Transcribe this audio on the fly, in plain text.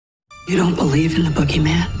You don't believe in the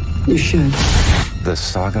boogeyman? You should. The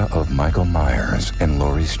saga of Michael Myers and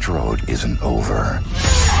Laurie Strode isn't over.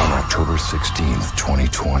 On October 16th,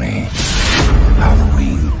 2020,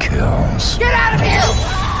 Halloween Kills. Get out of here!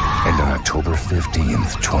 And on October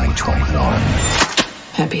 15th, 2021,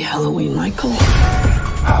 Happy Halloween, Michael.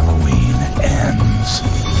 Halloween Ends.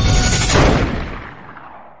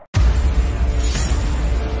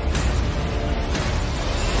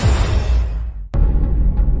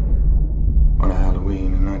 On a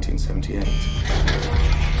Halloween in 1978,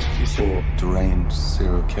 you saw a deranged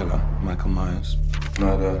serial killer, Michael Myers,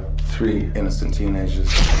 murder 3 innocent teenagers.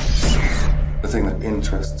 The thing that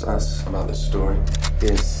interests us about this story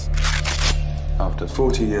is, after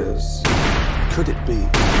 40 years, could it be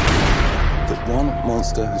that one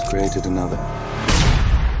monster has created another?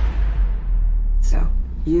 So,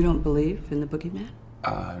 you don't believe in the boogeyman?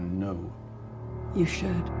 No. You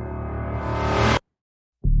should.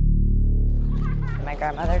 My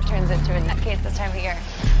grandmother turns into a nutcase this time of year.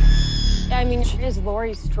 Yeah, I mean, she is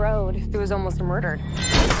Laurie Strode, who was almost murdered.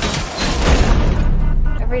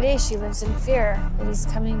 Every day she lives in fear that he's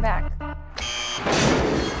coming back.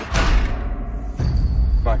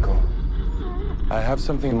 Michael, I have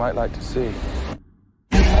something you might like to see.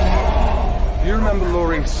 Do you remember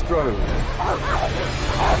Laurie Strode?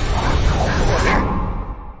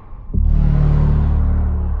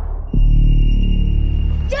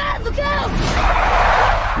 Dad, look out!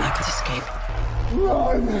 Michael's escape.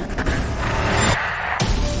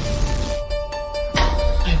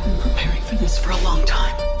 I've been preparing for this for a long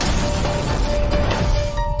time.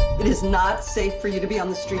 It is not safe for you to be on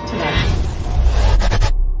the street tonight.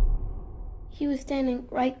 He was standing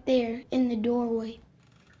right there in the doorway.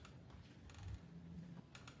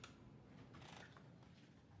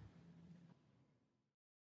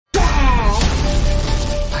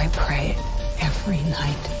 I pray every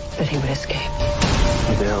night that he would escape.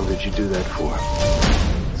 What the hell did you do that for?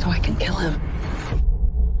 So I can kill him.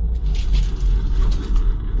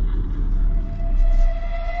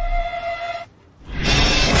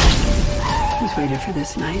 He's waited for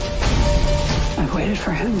this night. I've waited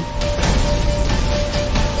for him.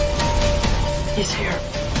 He's here.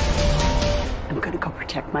 I'm gonna go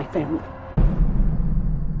protect my family.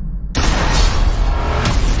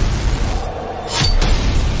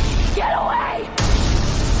 Get away!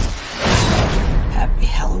 Happy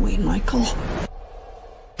Halloween, Michael.